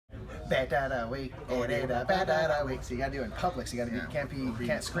Bad week, bad week. So you gotta do it in public. So you gotta be,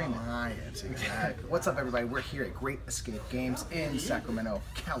 can't scream it. Exactly. What's up, everybody? We're here at Great Escape Games in Sacramento,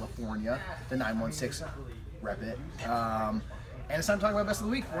 California. The 916 rep it. And it's time to talk about Best of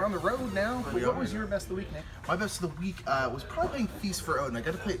the Week. We're on the road now. What was your Best of the Week, Nick? My Best of the Week was probably playing Feast for Odin. I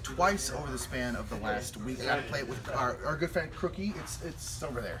got to play it twice over the span of the last week. I got to play it with our good friend Crookie. It's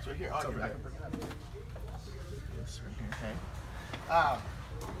over there. It's right here. It's over there. It's right here. Okay.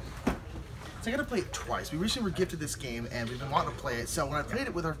 So I got to play it twice. We recently were gifted this game, and we've been wanting to play it. So when I played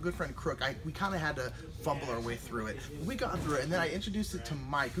it with our good friend Crook, we kind of had to fumble our way through it. We got through it, and then I introduced it to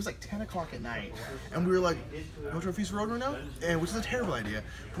Mike. It was like 10 o'clock at night, and we were like, "You want to try Feast for Odin right now?" And which is a terrible idea,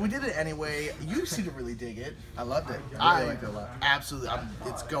 but we did it anyway. You seem to really dig it. I loved it. I really liked it a lot. Absolutely.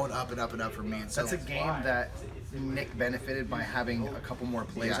 It's going up and up and up for me. And so That's a game that Nick benefited by having a couple more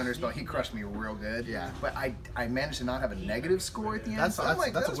plays under his belt. He crushed me real good. Yeah. But I managed to not have a negative score at the end. That's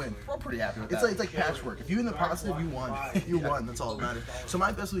a win. We're pretty happy with It's that. like patchwork. If you're in the positive, you won. You won. That's all that matters. So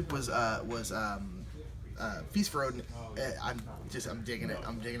my best week was Feast for Odin. I'm digging it.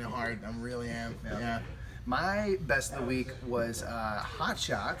 I'm digging it hard. I really am. Yeah. My Best of the Week was Hot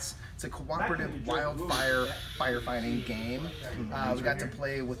Shots. It's a cooperative wildfire firefighting game. We got to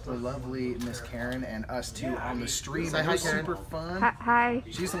play with the lovely Miss Karen and us two on the stream. Say It hi, was Karen. super fun. Hi.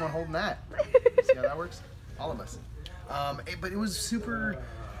 She's the one holding that. See how that works? All of us. But it was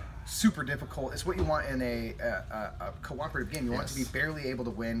super difficult. It's what you want in a cooperative game. You want it to be barely able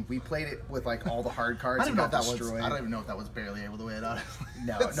to win. We played it with like all the hard cards. I don't and know got if that was. destroyed. I don't even know if that was barely able to win. Honestly.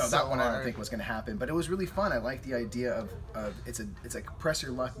 No, that one I don't think was going to happen. But it was really fun. I like the idea of it's a press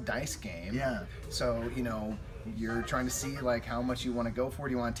your luck dice game. Yeah. So you're trying to see like how much you want to go for.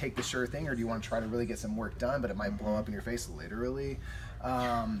 Do you want to take the sure thing, or do you want to try to really get some work done? But it might blow up in your face, literally.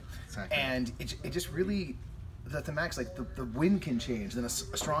 Exactly. And it just really. The thematics, like the wind can change, then a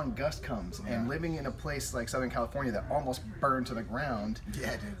strong gust comes, and living in a place like Southern California that almost burned to the ground,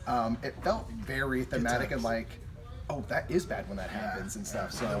 it felt very thematic and like, oh, that is bad when that happens and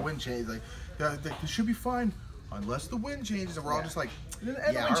stuff. So the wind change, like this should be fine unless the wind changes, and we're all just like, and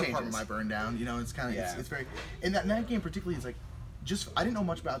the our wind changes. apartment might burn down. You know, it's kind of it's very. And that game particularly is like. I didn't know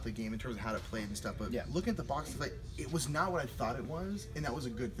much about the game in terms of how to play it and stuff, but looking at the box, like it was not what I thought it was, and that was a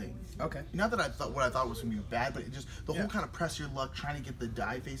good thing. Okay. Not that I thought what I thought was gonna be bad, but it just the whole kind of press your luck, trying to get the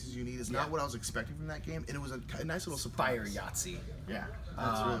die faces you need is not what I was expecting from that game, and it was a nice little surprise. Fire Yahtzee. Yeah,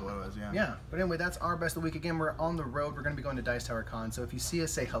 that's really what it was. Yeah. Yeah, but anyway, that's our Best of the Week. Again, we're on the road. We're going to be going to Dice Tower Con, so if you see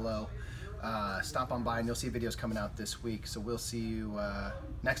us, say hello. Stop on by, and you'll see videos coming out this week. So we'll see you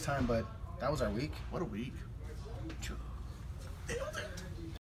next time. But that was our week. What a week. Nailed it.